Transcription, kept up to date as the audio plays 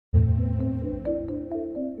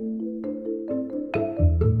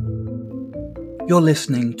You're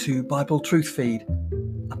listening to Bible Truth Feed,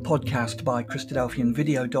 a podcast by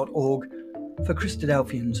christadelphianvideo.org for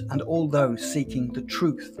Christadelphians and all those seeking the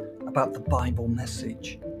truth about the Bible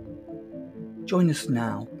message. Join us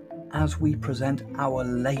now as we present our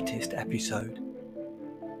latest episode.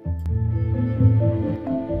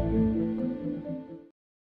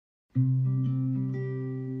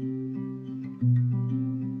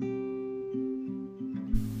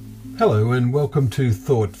 Hello and welcome to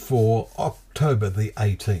Thought for October the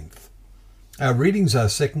 18th. Our readings are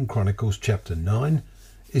 2 Chronicles chapter 9,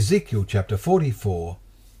 Ezekiel chapter 44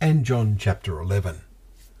 and John chapter 11.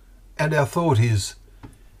 And our thought is,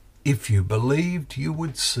 if you believed you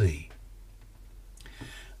would see.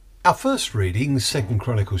 Our first reading, 2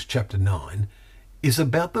 Chronicles chapter 9, is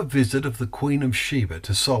about the visit of the Queen of Sheba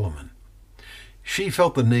to Solomon. She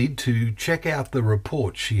felt the need to check out the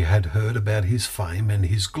report she had heard about his fame and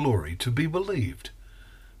his glory to be believed.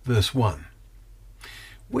 Verse 1.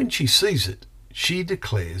 When she sees it, she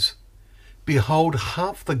declares, "Behold,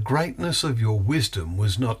 half the greatness of your wisdom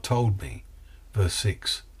was not told me." Verse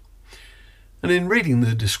 6. And in reading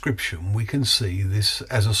the description, we can see this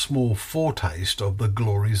as a small foretaste of the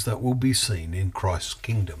glories that will be seen in Christ's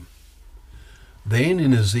kingdom. Then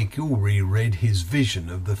in Ezekiel we read his vision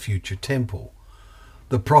of the future temple.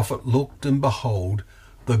 The prophet looked, and behold,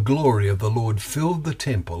 the glory of the Lord filled the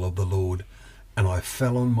temple of the Lord, and I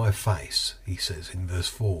fell on my face, he says in verse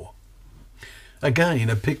 4. Again,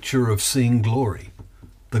 a picture of seeing glory,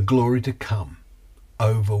 the glory to come,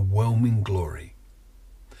 overwhelming glory.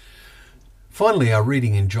 Finally, our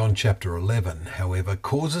reading in John chapter 11, however,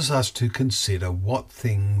 causes us to consider what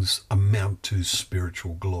things amount to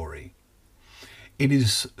spiritual glory. It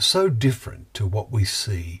is so different to what we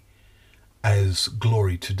see as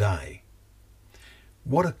glory today.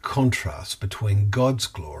 What a contrast between God's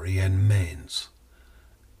glory and man's.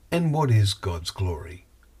 And what is God's glory?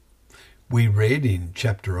 We read in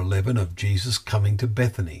chapter 11 of Jesus coming to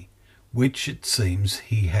Bethany, which it seems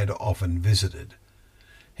he had often visited.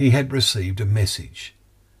 He had received a message.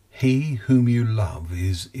 He whom you love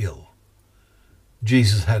is ill.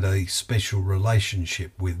 Jesus had a special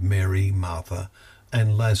relationship with Mary, Martha,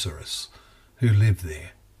 and Lazarus, who lived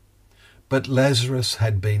there. But Lazarus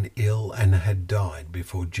had been ill and had died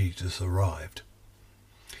before Jesus arrived.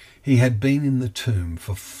 He had been in the tomb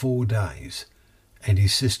for 4 days, and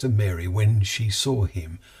his sister Mary, when she saw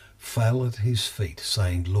him, fell at his feet,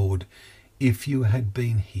 saying, "Lord, if you had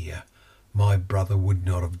been here, my brother would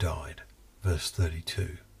not have died." Verse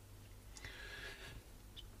 32.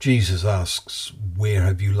 Jesus asks, "Where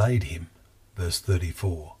have you laid him?" Verse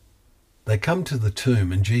 34. They come to the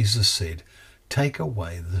tomb, and Jesus said, "Take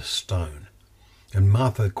away the stone." And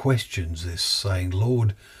Martha questions this, saying,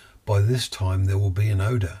 "Lord, by this time there will be an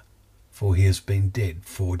odour, for he has been dead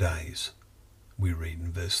 4 days." We read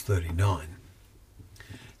in verse 39.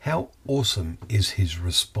 How awesome is his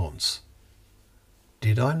response.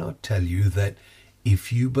 "Did I not tell you that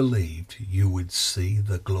if you believed you would see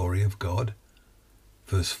the glory of God?"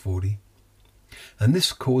 Verse 40. And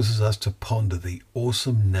this causes us to ponder the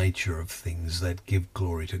awesome nature of things that give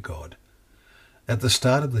glory to God. At the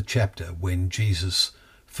start of the chapter, when Jesus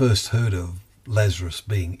first heard of Lazarus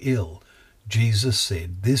being ill, Jesus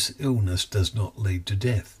said, "This illness does not lead to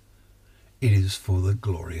death. It is for the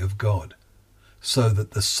glory of God, so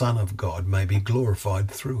that the Son of God may be glorified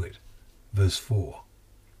through it." Verse 4.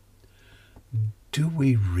 Do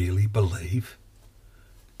we really believe?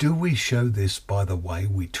 Do we show this by the way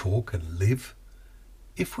we talk and live?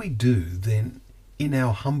 If we do, then in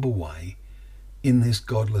our humble way, in this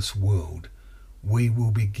godless world, we will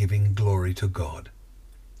be giving glory to God.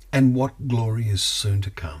 And what glory is soon to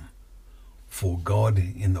come? For God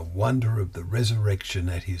in the wonder of the resurrection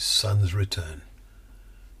at his Son's return.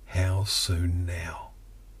 How soon now?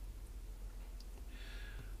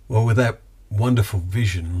 Well, with that wonderful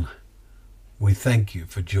vision, we thank you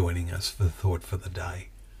for joining us for Thought for the Day,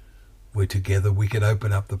 where together we can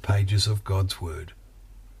open up the pages of God's Word,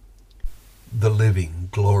 the living,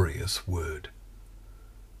 glorious Word,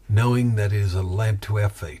 knowing that it is a lamp to our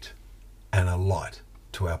feet and a light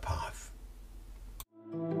to our path.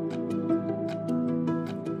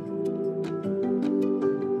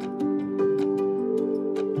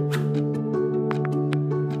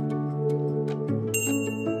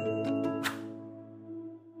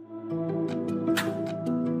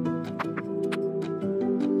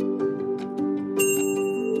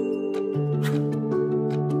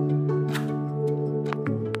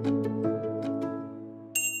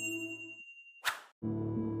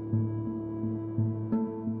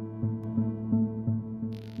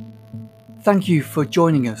 Thank you for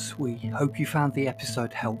joining us. We hope you found the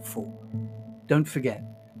episode helpful. Don't forget,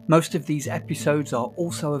 most of these episodes are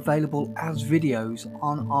also available as videos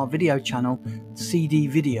on our video channel,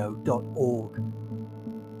 cdvideo.org.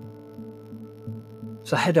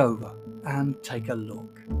 So head over and take a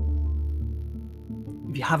look.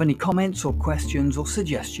 If you have any comments or questions or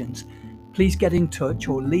suggestions, please get in touch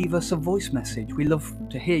or leave us a voice message. We love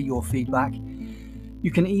to hear your feedback.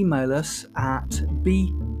 You can email us at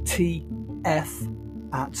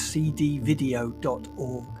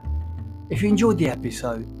btf@cdvideo.org. If you enjoyed the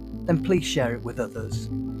episode, then please share it with others.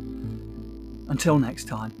 Until next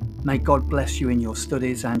time, may God bless you in your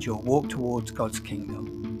studies and your walk towards God's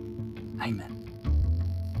kingdom. Amen.